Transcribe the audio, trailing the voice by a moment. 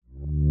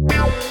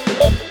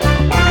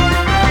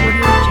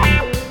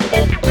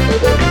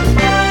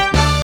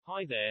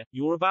Hi there,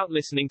 you're about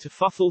listening to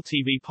Fuffle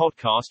TV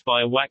podcast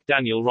by Awak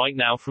Daniel right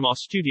now from our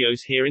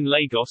studios here in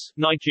Lagos,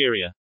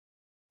 Nigeria.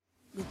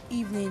 Good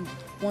evening.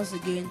 Once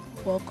again,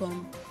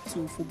 welcome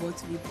to Football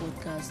TV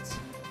podcast.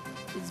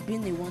 It's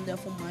been a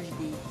wonderful match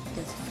day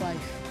 35.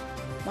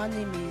 My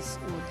name is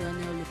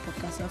Daniel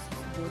Lepokasa for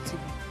Football TV.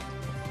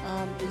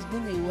 It's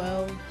been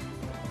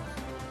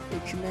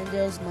a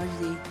tremendous match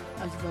day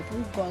as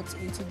Liverpool got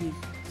into the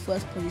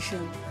first position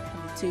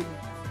on the table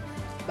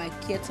by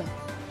Keita,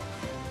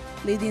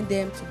 leading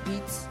them to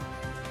beat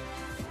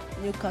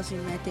Newcastle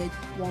United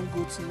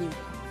 1-0.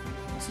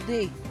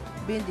 Today,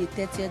 being the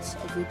 30th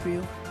of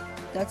April,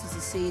 that is to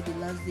say the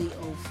last day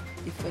of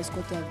the first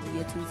quarter of the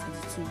year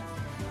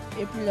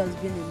 2022, April has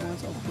been a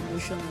month of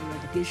promotion and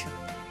relegation.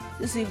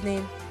 This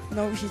evening,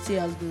 Norwich City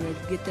has been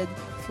relegated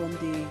from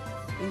the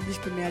English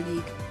Premier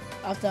League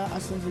after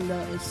Aston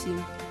Villa FC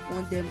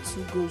won them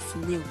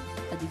 2-0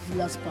 at the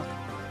Villas Park.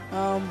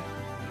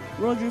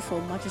 Rodri for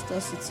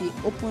Manchester City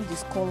opened the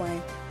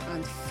scoreline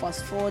and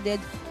fast-forwarded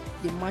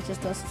the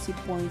Manchester City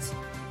points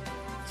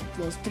to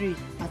 +3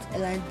 at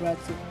Elland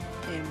Brighton,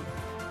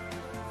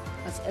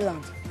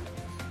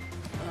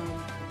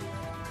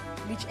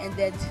 which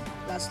ended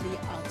lastly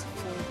at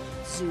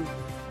 4-0.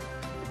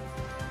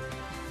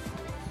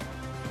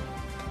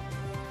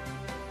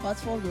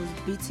 Watford was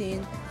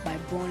beaten by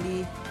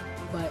Burnley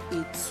by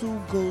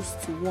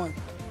 2-1.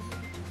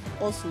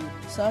 Also,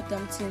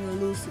 Southampton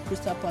lose to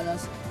Crystal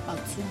Palace at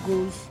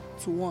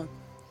 2-1.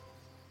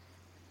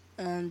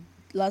 And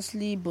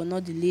lastly, but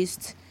not the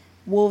least,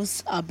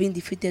 Wolves are being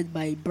defeated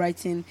by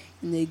Brighton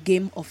in a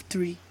game of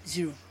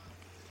 3-0.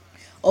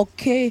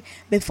 Okay,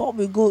 before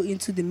we go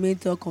into the main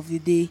talk of the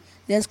day,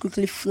 let's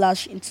quickly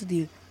flash into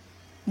the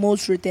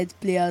most rated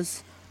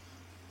players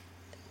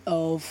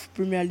of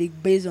Premier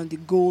League based on the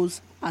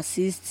goals,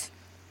 assists,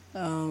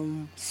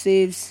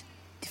 saves,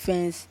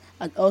 defense,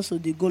 and also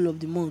the goal of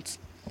the month.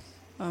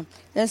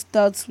 Let's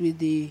start with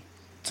the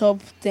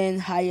top 10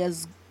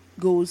 highest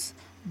goals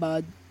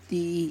by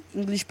the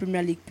English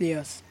Premier League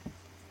players.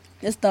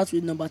 Let's start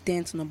with number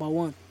 10 to number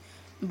 1.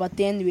 Number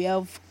 10, we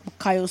have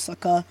Bukayo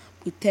Saka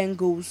with 10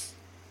 goals.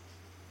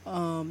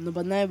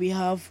 Number 9, we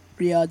have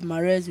Riyad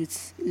Mahrez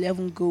with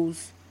 11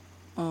 goals.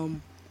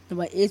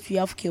 Number 8, we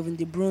have Kevin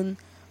De Bruyne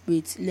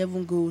with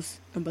 11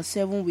 goals. Number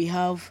 7, we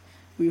have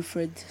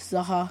Wilfred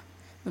Zaha.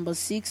 Number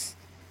 6,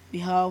 we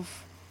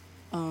have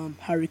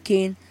Harry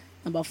Kane.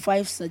 Number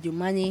 5, Sadio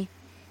Mane.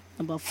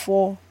 Number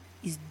 4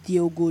 is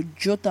Diogo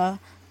Jota.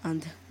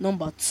 And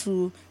number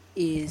 2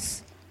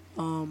 is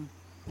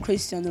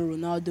Cristiano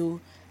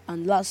Ronaldo.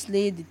 And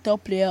lastly, the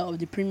top player of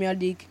the Premier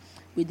League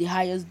with the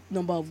highest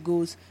number of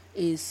goals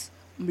is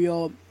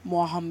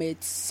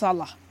Mohamed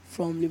Salah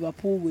from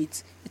Liverpool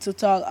with a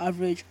total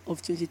average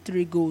of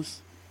 23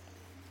 goals.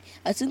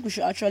 I think we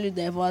should actually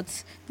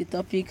divert the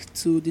topic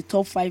to the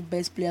top 5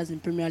 best players in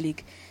Premier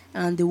League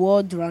and the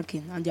world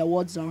ranking and the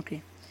awards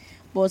ranking.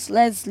 But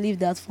let's leave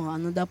that for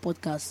another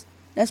podcast.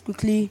 Let's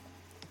quickly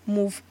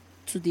move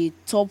to the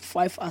top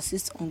 5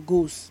 assists on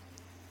goals.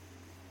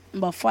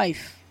 Number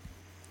 5,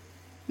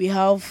 we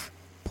have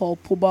Paul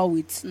Pogba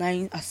with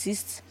 9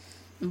 assists.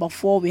 Number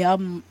 4, we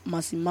have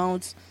Mason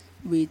Mount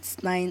with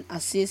 9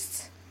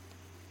 assists.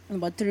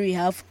 Number 3, we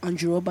have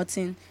Andrew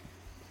Robertson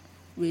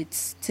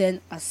with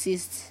 10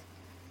 assists.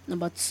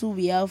 Number 2,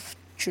 we have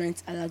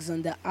Trent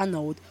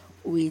Alexander-Arnold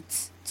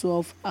with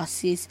 12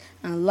 assists.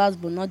 And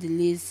last but not the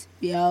least,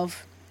 we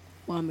have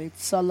Mohamed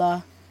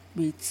Salah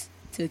with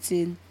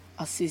 13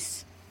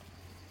 assists.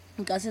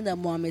 You can see that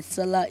Mohamed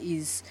Salah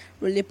is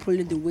really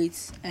pulling the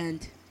weight,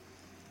 and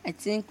I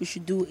think we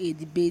should do a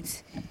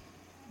debate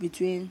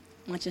between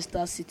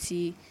Manchester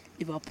City,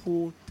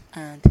 Liverpool,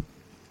 and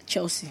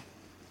Chelsea.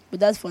 But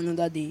that's for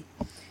another day.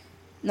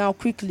 Now,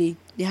 quickly,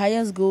 the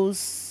highest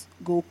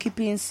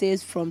goalkeeping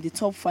saves from the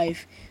top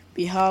 5.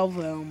 We have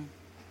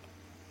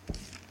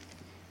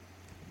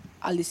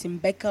Alisson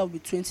Becker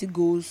with 20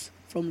 goals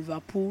from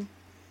Liverpool.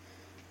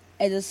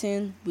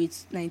 Ederson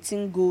with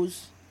 19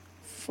 goals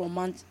from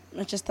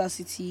Manchester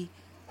City.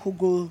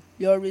 Hugo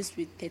Lloris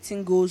with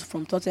 13 goals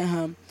from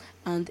Tottenham.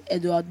 And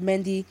Edouard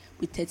Mendy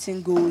with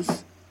 13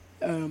 goals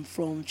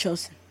from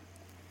Chelsea.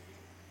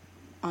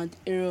 And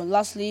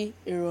lastly,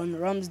 Aaron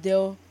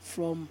Ramsdale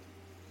from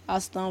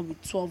Arsenal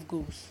with 12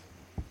 goals.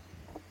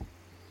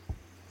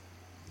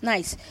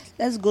 Nice.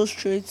 Let's go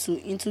straight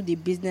into the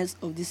business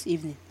of this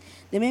evening.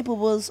 The main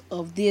purpose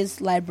of this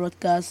live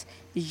broadcast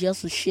is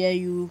just to share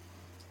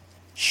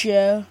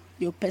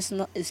your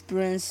personal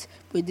experience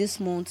with this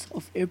month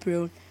of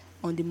April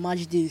on the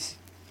match days.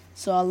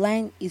 So our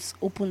line is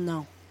open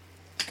now.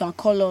 You can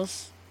call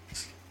us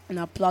on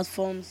our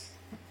platforms,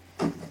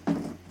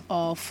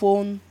 our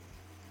phone,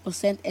 or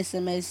send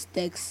SMS,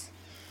 text.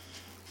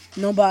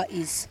 Number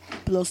is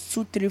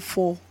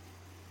 +234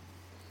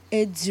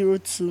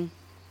 802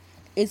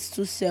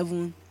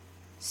 827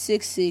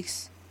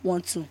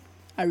 6612.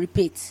 I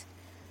repeat,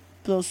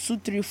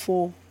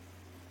 +234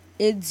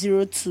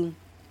 802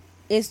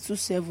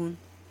 827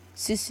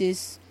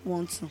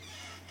 6612.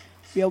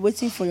 We are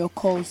waiting for your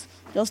calls.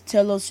 Just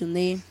tell us your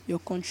name, your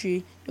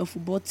country, your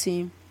football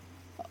team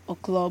or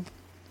club.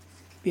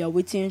 We are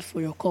waiting for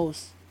your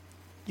calls.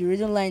 The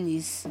radio line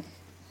is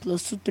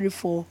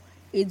 +234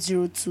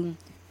 802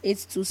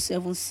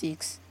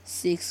 8276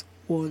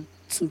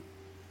 612.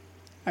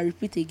 I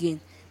repeat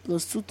again,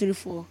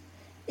 +234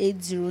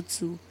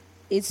 802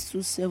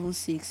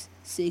 8276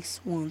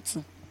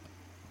 612.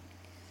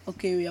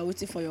 Okay, we are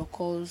waiting for your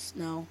calls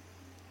now.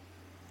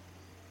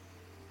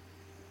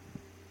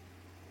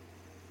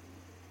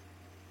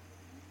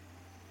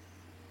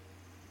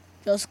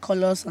 Just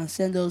call us and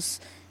send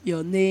us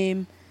your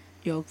name,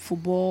 your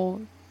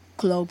football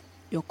club,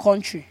 your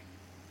country,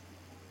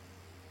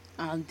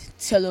 and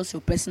tell us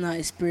your personal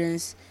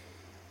experience.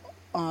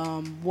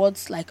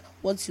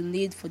 What you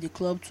need for the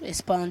club to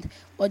expand,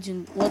 what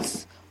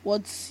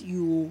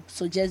you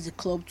suggest the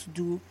club to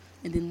do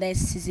in the next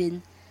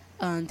season,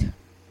 and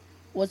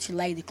what you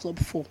like the club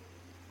for.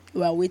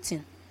 We are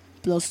waiting.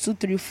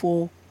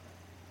 +234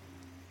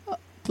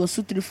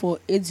 +234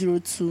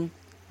 802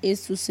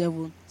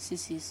 827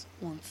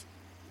 6612.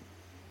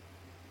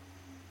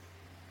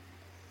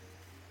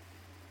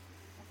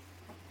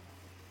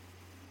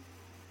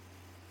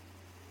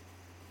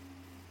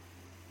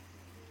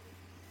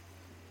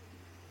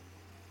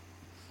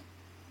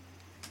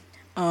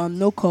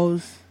 No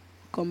calls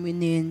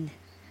coming in.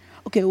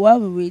 Okay, while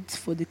we wait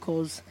for the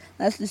calls,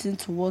 let's listen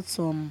to what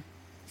some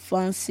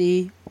fans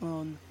say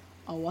on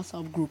our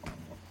WhatsApp group.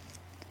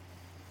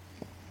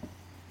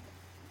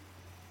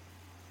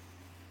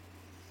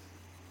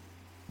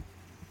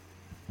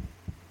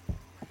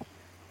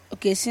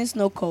 Okay, since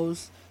no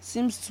calls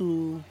seems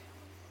to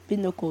be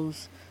no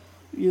calls,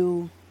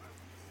 we'll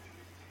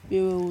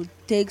we'll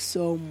take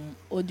some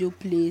audio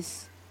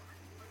plays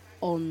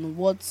on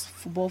what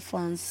football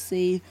fans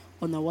say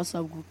on our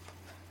WhatsApp group.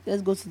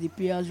 Let's go to the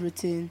players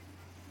rating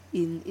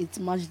in its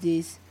match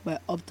days by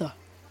Opta.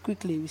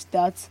 Quickly, we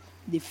start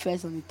the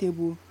first on the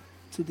table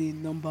to the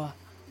number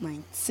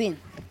 19.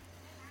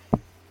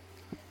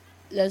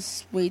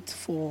 Let's wait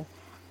for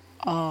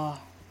our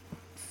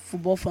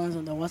football fans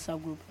on the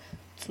WhatsApp group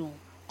to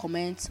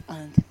comment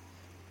and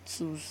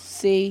to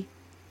say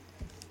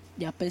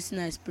their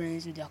personal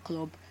experience with their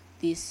club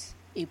this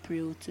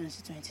April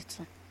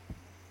 2022.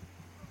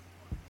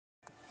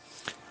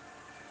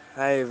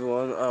 Hi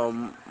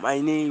everyone. My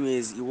name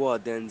is Iwa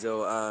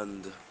Denzel,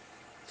 and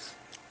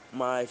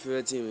my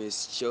favorite team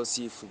is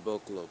Chelsea Football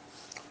Club.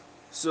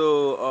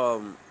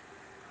 So,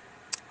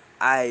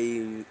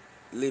 I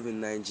live in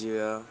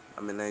Nigeria.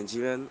 I'm a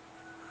Nigerian,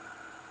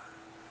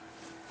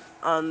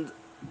 and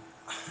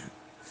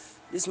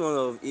this month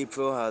of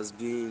April has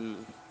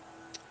been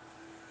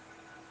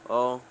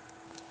uh,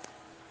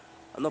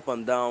 an up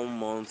and down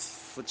month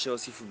for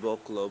Chelsea Football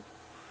Club.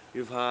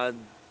 We've had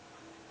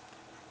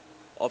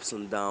ups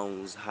and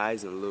downs,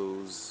 highs and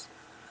lows,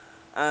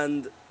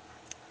 and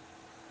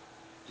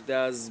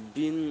there's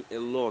been a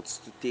lot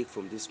to take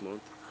from this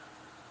month.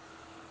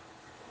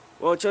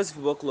 Well, Chelsea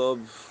Football Club,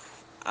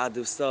 at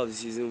the start of the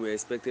season, we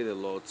expected a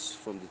lot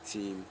from the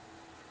team,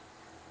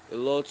 a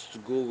lot to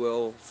go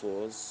well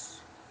for us.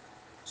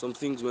 Some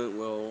things went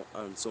well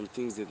and some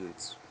things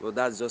didn't. Well,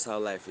 that's just how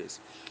life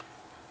is.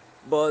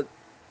 But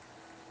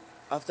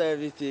after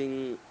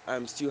everything,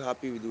 I'm still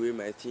happy with the way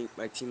my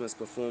team has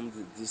performed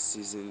this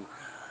season,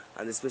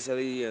 and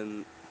especially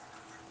and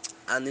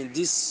in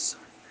this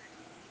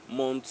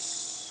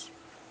month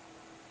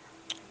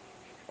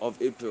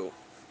of April.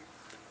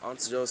 I want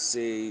to just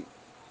say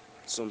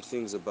some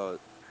things about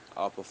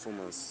our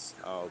performance,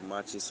 our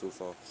matches so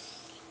far.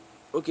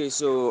 Okay,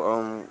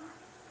 so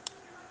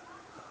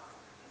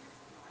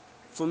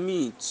for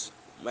me,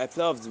 my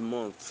player of the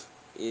month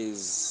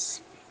is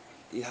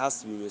it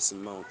has to be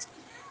Mason Mount.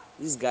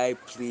 This guy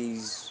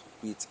plays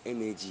with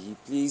energy. He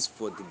plays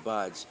for the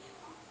badge.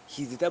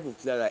 He's the type of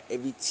player that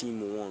every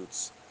team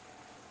wants.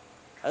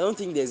 I don't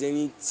think there's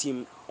any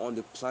team on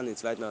the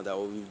planet right now that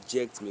will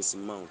reject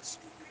Mason Mount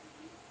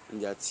in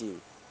their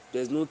team.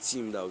 There's no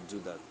team that will do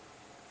that.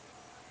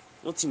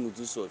 No team will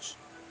do such.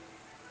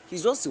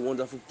 He's just a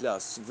wonderful player,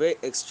 very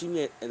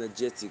extremely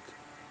energetic,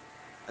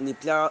 and a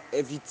player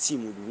every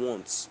team would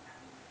want.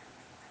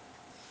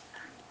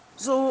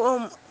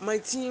 So my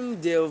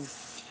team, they've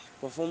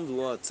performed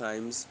well at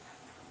times.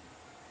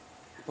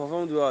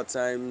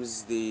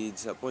 They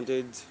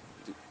disappointed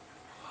the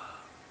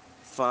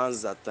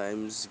fans at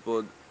times,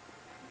 but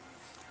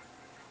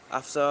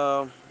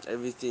after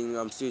everything,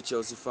 I'm still a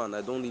Chelsea fan.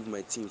 I don't leave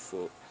my team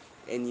for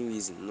any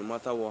reason, no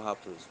matter what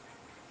happens.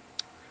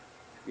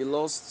 We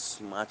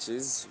lost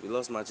matches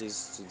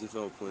to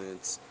different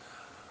opponents.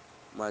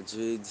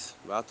 Madrid,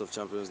 we're out of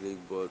Champions League,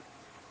 but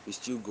we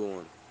still go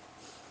on.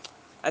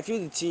 I feel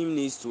the team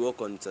needs to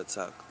work on its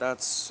attack.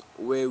 That's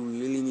where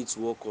we really need to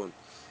work on.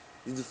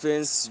 The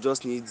defense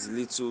just needs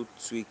little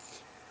tweak.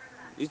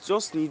 It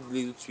just needs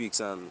little tweaks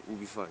and we'll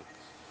be fine.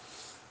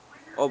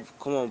 Up,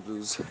 come on,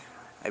 Blues.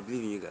 I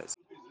believe in you guys.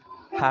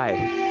 Hi,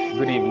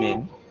 good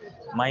evening.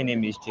 My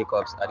name is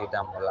Jacobs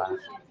Adidamola.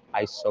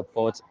 I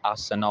support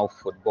Arsenal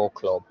Football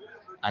Club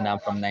and I'm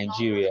from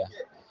Nigeria.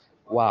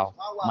 Wow,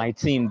 my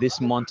team this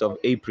month of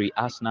April,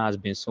 Arsenal has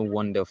been so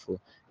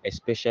wonderful,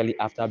 especially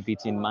after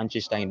beating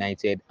Manchester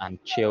United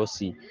and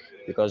Chelsea,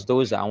 because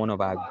those are one of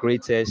our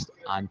greatest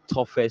and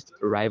toughest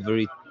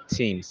rivalry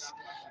teams.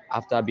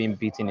 After being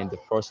beaten in the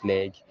first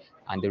leg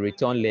and the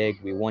return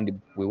leg, we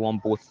won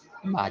both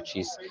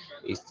matches.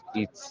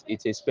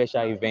 It's a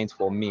special event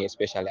for me,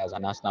 especially as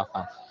an Arsenal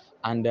fan.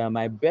 And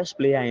my best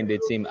player in the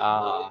team,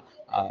 how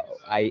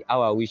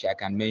I wish I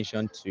can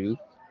mention two,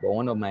 but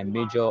one of my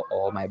major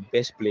or my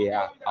best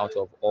player out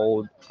of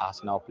all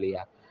Arsenal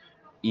player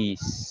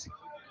is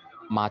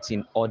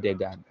Martin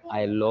Odegaard.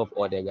 I love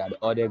Odegaard.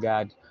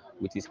 Odegaard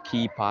with his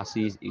key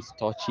passes, his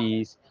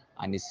touches,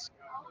 and his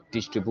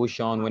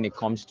distribution when it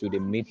comes to the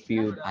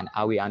midfield and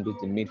how he handles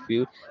the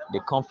midfield, the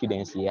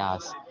confidence he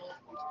has.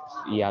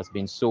 He has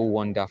been so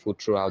wonderful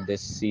throughout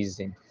this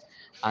season.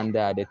 And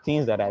the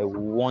things that I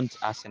want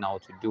Arsenal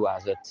to do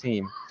as a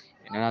team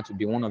in order to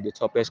be one of the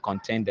toughest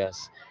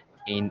contenders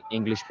in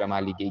English Premier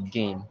League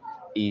again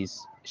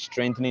is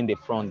strengthening the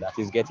front, that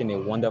is getting a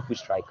wonderful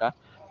striker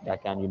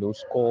that can,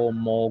 score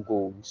more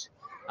goals,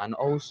 and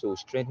also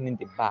strengthening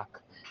the back,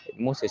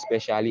 most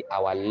especially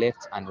our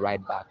left and right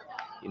back.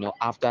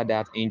 After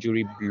that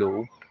injury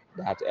blow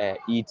that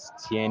hit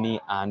Tierney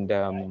and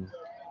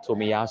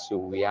Tomiyasu,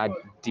 we had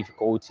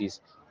difficulties.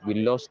 We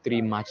lost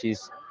 3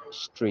 matches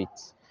straight.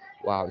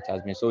 Wow, it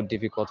has been so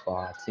difficult for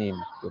our team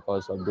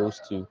because of those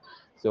two.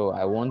 So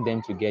I want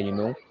them to get,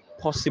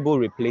 possible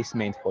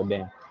replacement for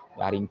them,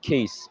 that in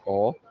case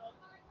or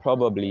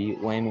probably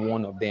when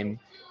one of them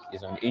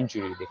is on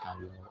injury, they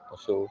can,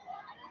 also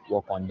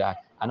work on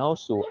that. And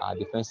also our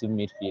defensive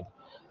midfield.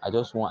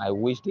 I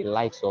wish the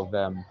likes of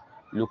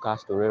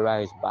Lucas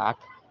Torreira is back,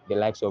 the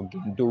likes of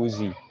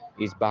Gendozi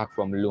is back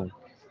from loan.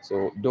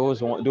 So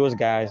those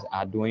guys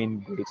are doing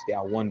great. They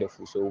are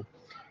wonderful. So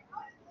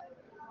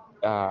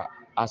uh,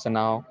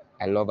 Arsenal,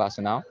 I love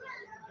Arsenal.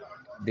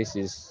 This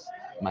is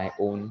my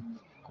own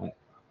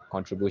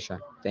contribution.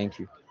 Thank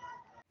you.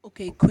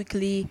 Okay,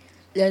 quickly,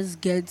 let's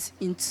get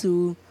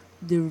into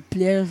the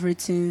player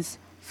ratings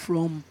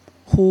from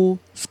who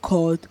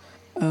scored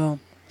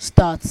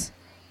stats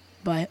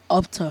by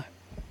Opta.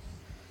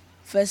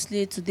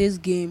 Firstly, today's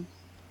game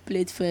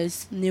played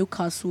first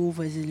Newcastle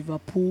versus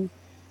Liverpool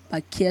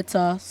by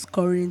Keita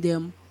scoring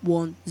them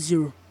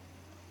 1-0.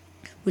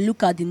 We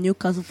look at the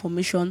Newcastle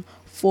formation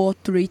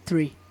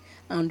 4-3-3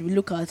 and we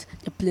look at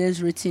the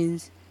players'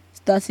 ratings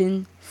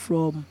starting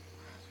from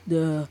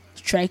the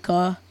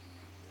striker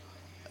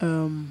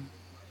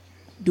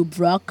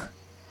Dubrak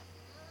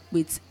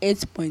with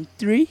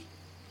 8.3.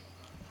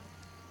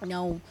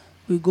 Now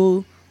we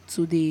go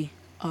to the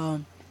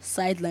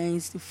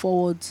sidelines, the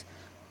forwards.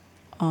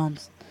 Um,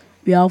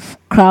 we have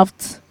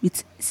Kraft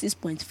with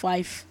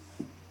 6.5,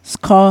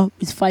 Scar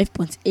with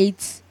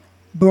 5.8,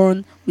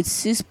 Burn with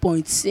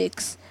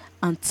 6.6,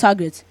 and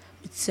Target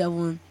with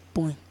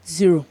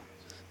 7.0.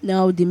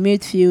 Now the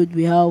midfield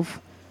we have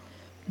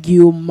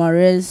Guillaume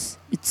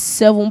with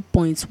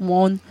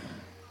 7.1,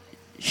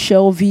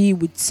 Shelby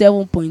with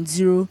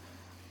 7.0,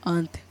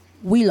 and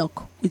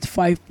Willock with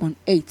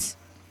 5.8.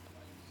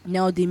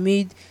 Now they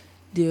made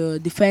the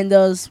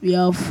defenders. We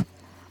have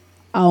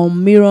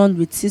Almiron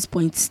with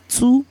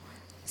 6.2,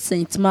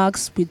 St.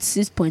 Mark's with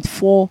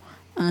 6.4,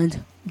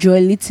 and Joy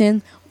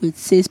Litton with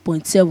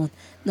 6.7.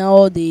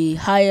 Now the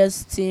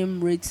highest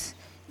team rate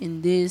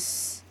in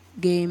this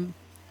game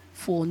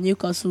for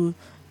Newcastle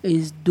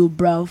is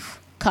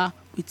Dubravka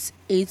with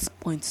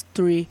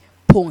 8.3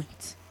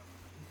 points.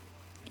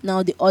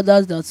 Now the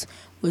others that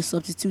were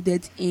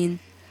substituted in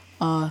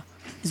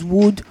is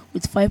Wood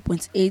with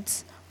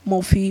 5.8,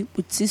 Murphy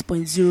with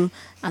 6.0,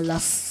 and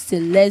Las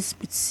Celeste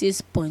with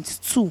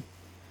 6.2.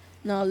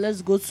 Now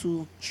let's go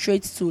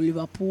straight to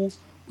Liverpool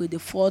with the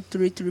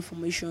 4-3-3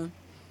 formation.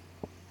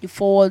 The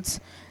forwards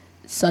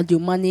Sadio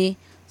Mane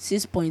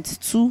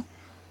 6.2,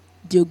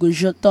 Diogo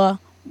Jota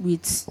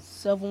with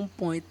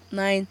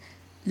 7.9,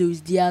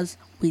 Luis Diaz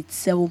with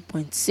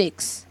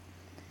 7.6,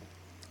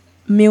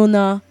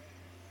 Milner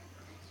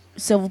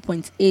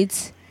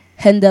 7.8,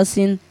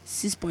 Henderson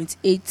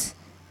 6.8,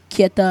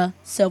 Keita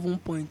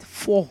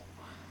 7.4.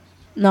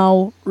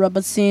 Now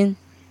Robertson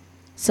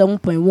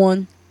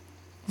 7.1,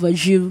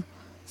 Virgil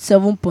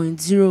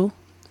 7.0,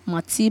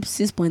 Matip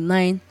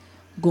 6.9,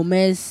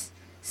 Gomez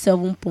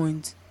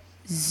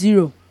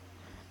 7.0,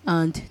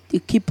 and the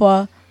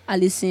keeper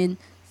Alisson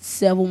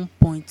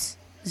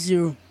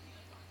 7.0.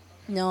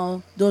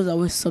 Now those that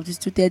were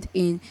substituted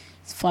in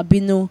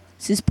Fabinho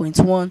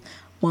 6.1,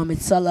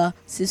 Mohamed Salah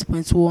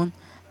 6.1,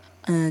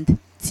 and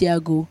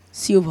Thiago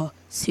Silva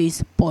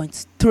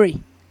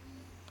 6.3.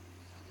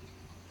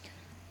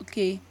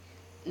 Okay,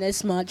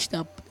 next match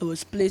that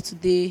was played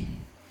today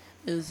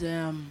is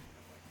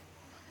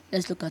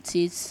let's look at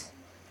it.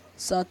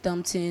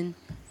 Southampton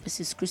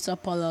versus Crystal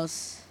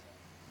Palace.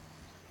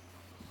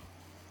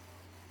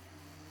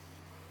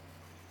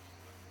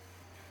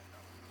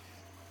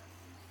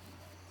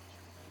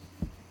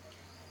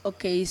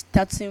 Okay,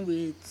 starting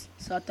with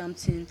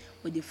Southampton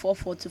with the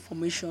 4-4-2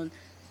 formation,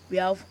 we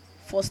have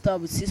Foster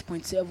with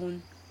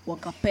 6.7,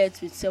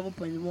 Wakapet with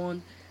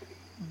 7.1,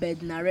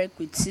 Bednarek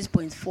with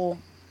 6.4,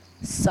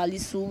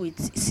 Salisu with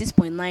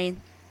 6.9,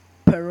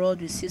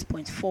 Perod with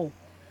 6.4,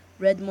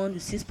 Redmond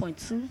with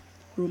 6.2,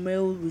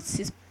 Romeo with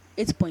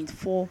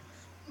 8.4,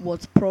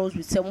 Watt Pros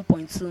with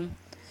 7.2,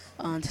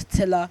 and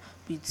Teller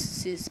with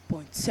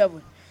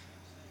 6.7.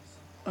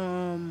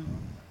 Um,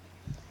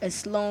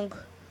 Eslong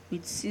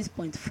with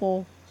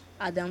 6.4,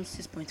 Adams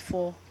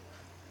 6.4,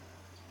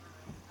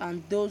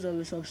 and those that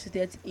were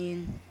substituted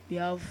in, we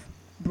have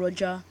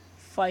Broja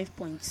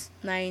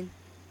 5.9,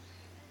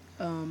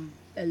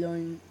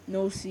 Elon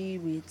Nosi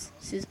with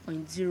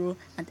 6.0,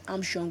 and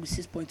Armstrong with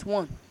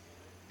 6.1.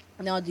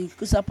 Now the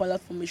Crystal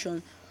Palace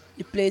formation,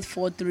 we played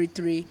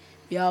 4-3-3.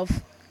 We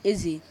have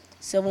Eze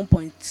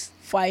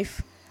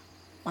 7.5,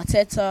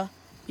 Mateta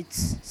with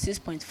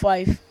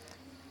 6.5,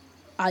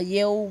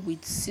 Ayel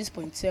with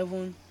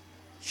 6.7,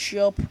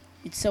 Shiop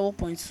with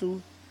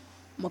 7.2,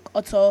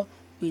 MacArthur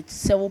with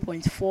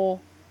 7.4,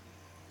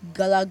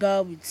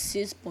 Gallagher with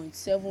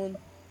 6.7,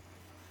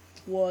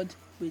 Ward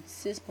with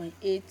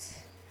 6.8,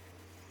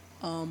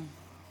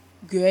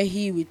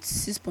 Guehi with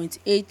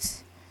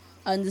 6.8,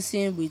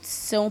 Anderson with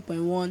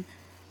 7.1,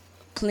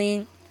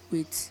 Klein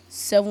with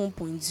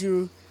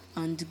 7.0,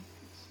 and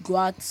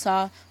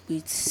Guata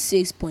with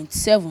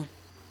 6.7.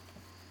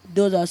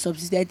 Those are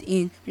substituted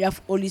in. We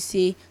have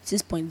Olise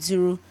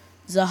 6.0,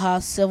 Zaha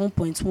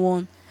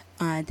 7.1,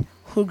 and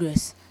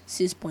Hugres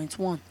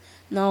 6.1.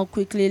 Now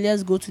quickly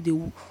let's go to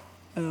the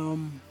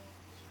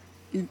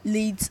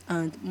Leeds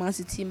and Man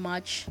City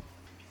match,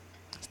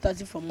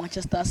 starting from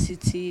Manchester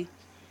City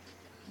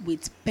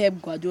with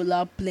Pep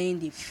Guardiola playing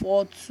the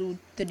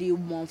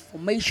 4-2-3-1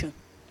 formation.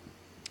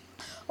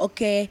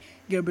 Okay,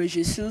 Gabriel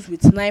Jesus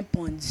with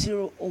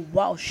 9.0. Oh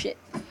wow, shit.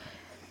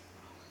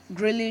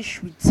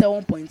 Grealish with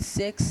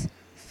 7.6,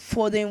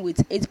 Foden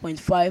with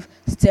 8.5,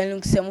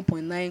 Sterling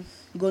 7.9,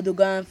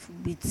 Godogan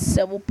with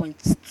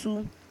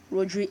 7.2,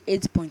 Rodri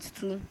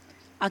 8.2,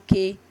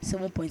 Ake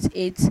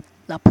 7.8,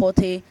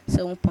 Laporte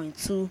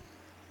 7.2,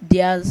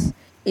 Diaz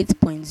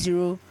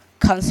 8.0,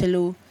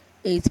 Cancelo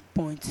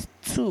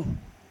 8.2,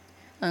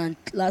 and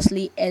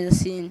lastly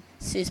Ederson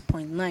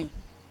 6.9.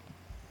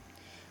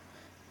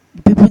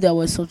 The people that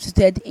were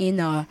substituted in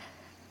are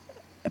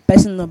a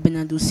person of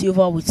Bernardo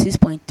Silva with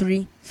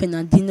 6.3,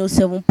 Fernandinho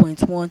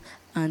 7.1,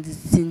 and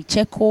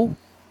Zinchenko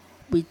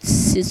with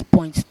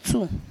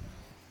 6.2.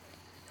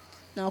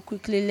 Now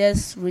quickly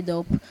let's read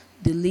up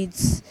the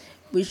Leeds,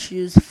 which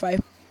use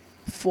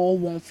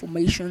 5-4-1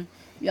 formation.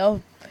 We have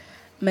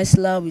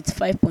Mesla with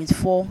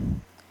 5.4,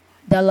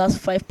 Dallas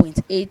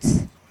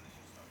 5.8,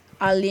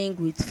 Arling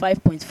with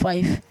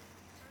 5.5,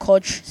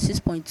 Koch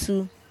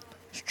 6.2,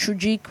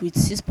 Strujic with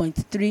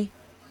 6.3,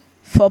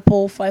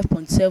 Furpo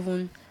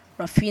 5.7,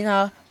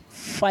 Rafinha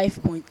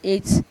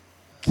 5.8,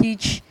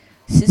 Kitch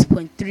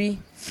 6.3,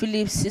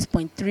 Phillips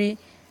 6.3,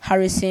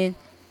 Harrison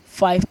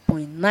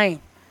 5.9,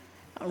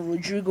 and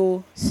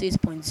Rodrigo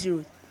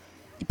 6.0.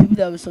 The people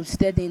that were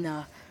substituted in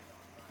are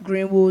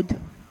Greenwood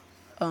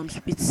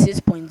with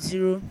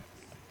 6.0,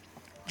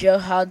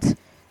 Gerhard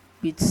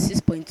with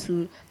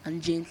 6.2,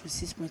 and James with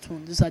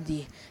 6.1. Those are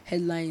the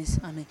headlines,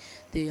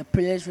 the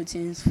players'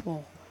 ratings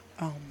for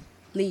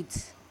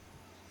Leeds.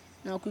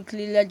 Now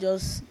quickly let's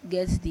just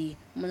get the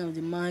man of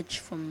the match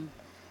from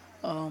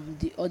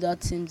the other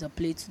teams that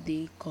played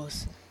today,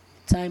 because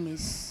time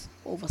is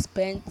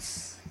overspent.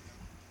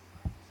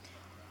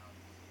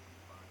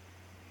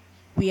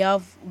 We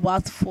have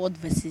Watford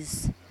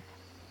versus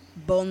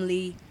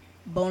Burnley.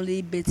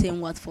 Burnley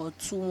beating Watford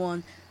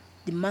 2-1.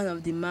 The man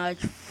of the match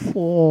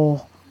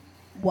for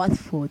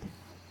Watford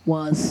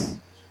was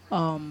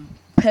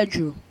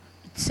Pedro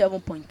with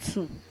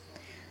 7.2.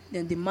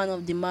 Then the man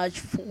of the match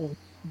for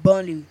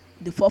Burnley,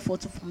 the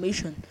 4-4-2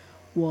 formation,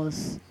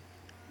 was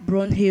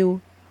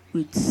Brownhill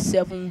with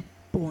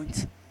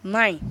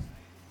 7.9.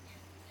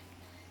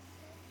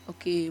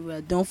 Okay,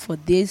 we're done for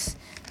this.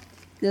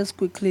 Let's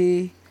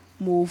quickly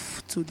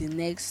move to the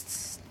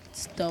next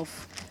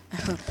stuff.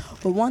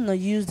 We want to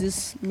use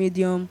this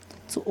medium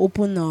to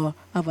open our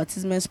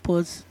advertisement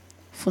spots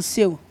for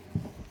sale.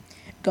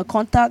 You can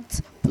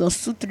contact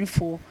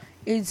 +234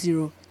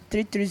 80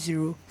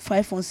 330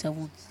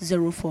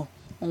 51704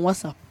 on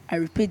WhatsApp. I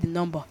repeat the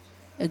number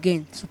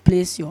again to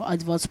place your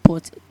advert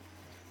spot.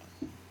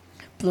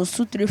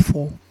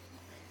 +234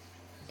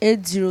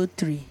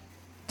 803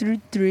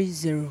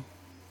 330.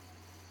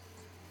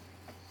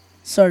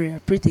 Sorry, I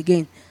repeat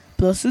again.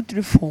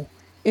 +234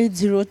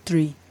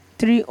 803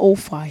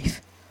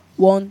 305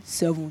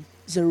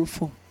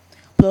 1704.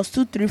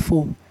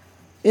 +234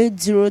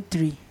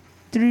 803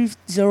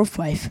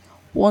 305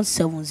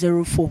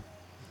 1704.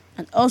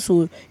 And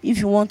also, if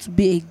you want to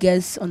be a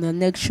guest on the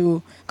next show,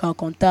 you can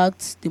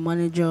contact the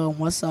manager on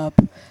WhatsApp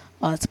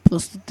at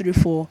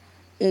 +234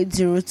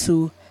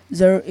 802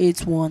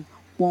 081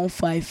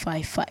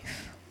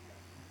 1555.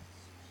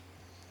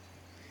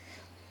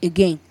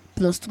 Again,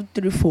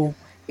 +234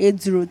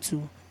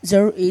 802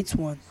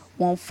 081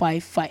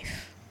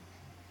 155.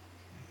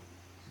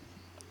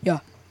 Yeah.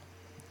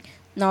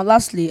 Now,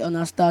 lastly, on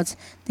our stats,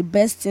 the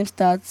best team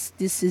stats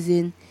this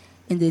season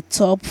in the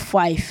top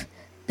five.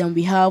 Then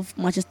we have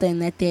Manchester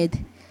United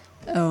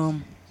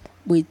um,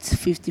 with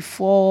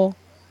 54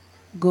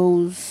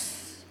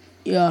 goals.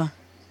 Yeah,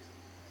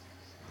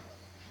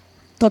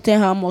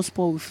 Tottenham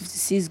Hotspur with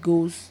 56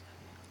 goals.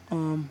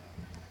 Um,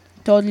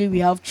 Thirdly, we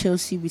have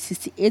Chelsea with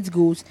 68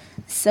 goals.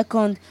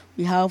 Second,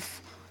 we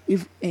have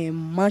with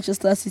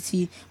Manchester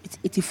City with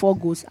 84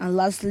 goals. And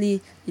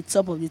lastly, the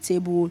top of the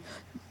table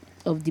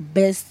of the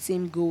best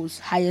team goals,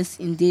 highest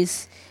in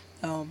this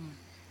um,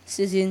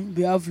 season,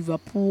 we have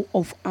Liverpool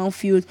of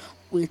Anfield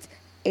with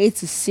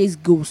 86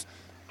 goals.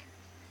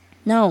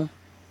 Now,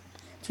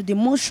 to the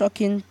most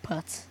shocking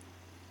part,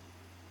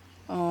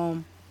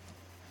 um,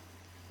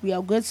 we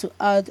are going to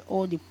add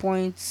all the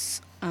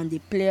points and the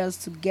players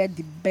to get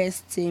the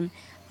best team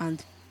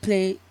and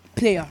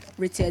player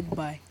rated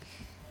by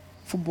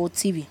Football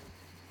TV.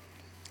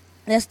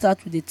 Let's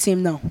start with the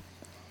team now.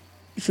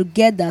 We should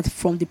get that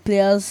from the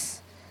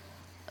players'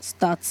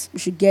 stats. We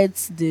should get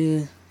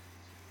the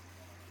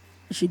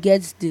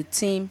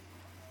team.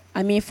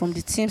 I mean, from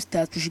the team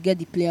stats, we should get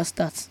the player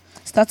stats.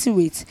 Starting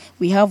with,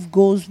 we have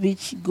goals,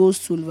 which goes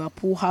to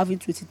Liverpool having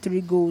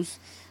 23 goals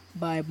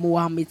by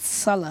Mohamed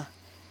Salah.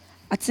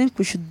 I think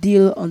we should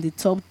deal on the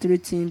top three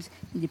teams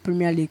in the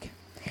Premier League.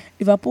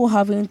 Liverpool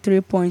having 3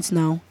 points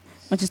now,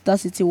 Manchester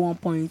City 1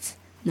 point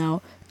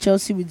now,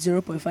 Chelsea with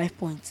 0.5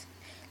 points.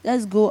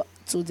 Let's go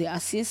to the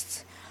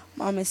assists.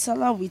 Mohamed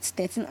Salah with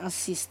 13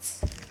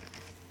 assists,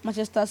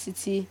 Manchester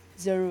City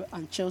 0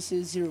 and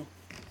Chelsea 0.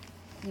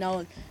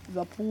 Now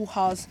Liverpool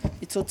has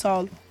a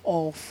total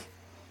of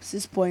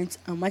 6 points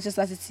and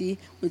Manchester City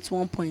with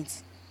 1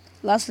 point.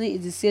 Lastly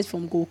is the saves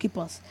from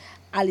goalkeepers.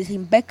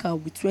 Alisson Becker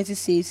with 20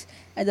 saves,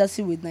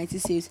 Ederson with 90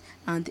 saves,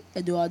 and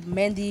Edouard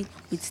Mendy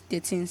with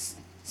 13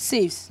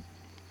 saves.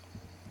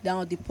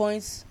 Now the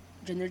points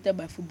generated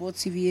by Football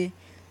TVA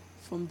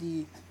from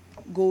the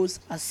goals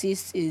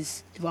assists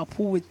is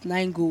Liverpool with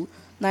 9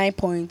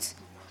 points,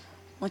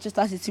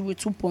 Manchester City with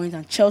 2 points,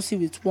 and Chelsea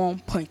with 1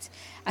 point.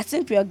 I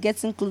think we are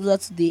getting closer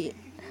to the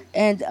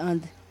end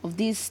and of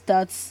these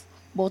stats,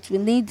 but we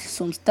need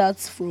some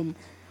stats from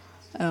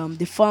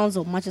the fans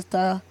of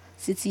Manchester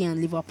City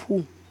and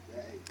Liverpool.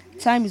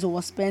 Time is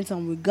overspent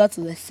and we got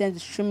to send the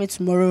streaming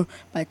tomorrow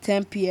by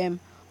 10 p.m.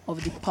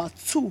 of the part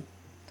 2.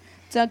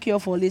 Thank you all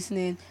for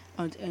listening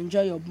and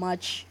enjoy your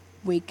match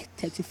week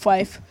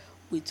 35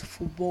 with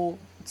Football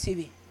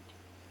TV.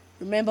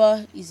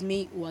 Remember, it's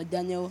me,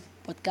 Daniel,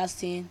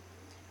 podcasting,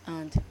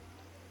 and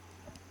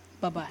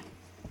bye-bye.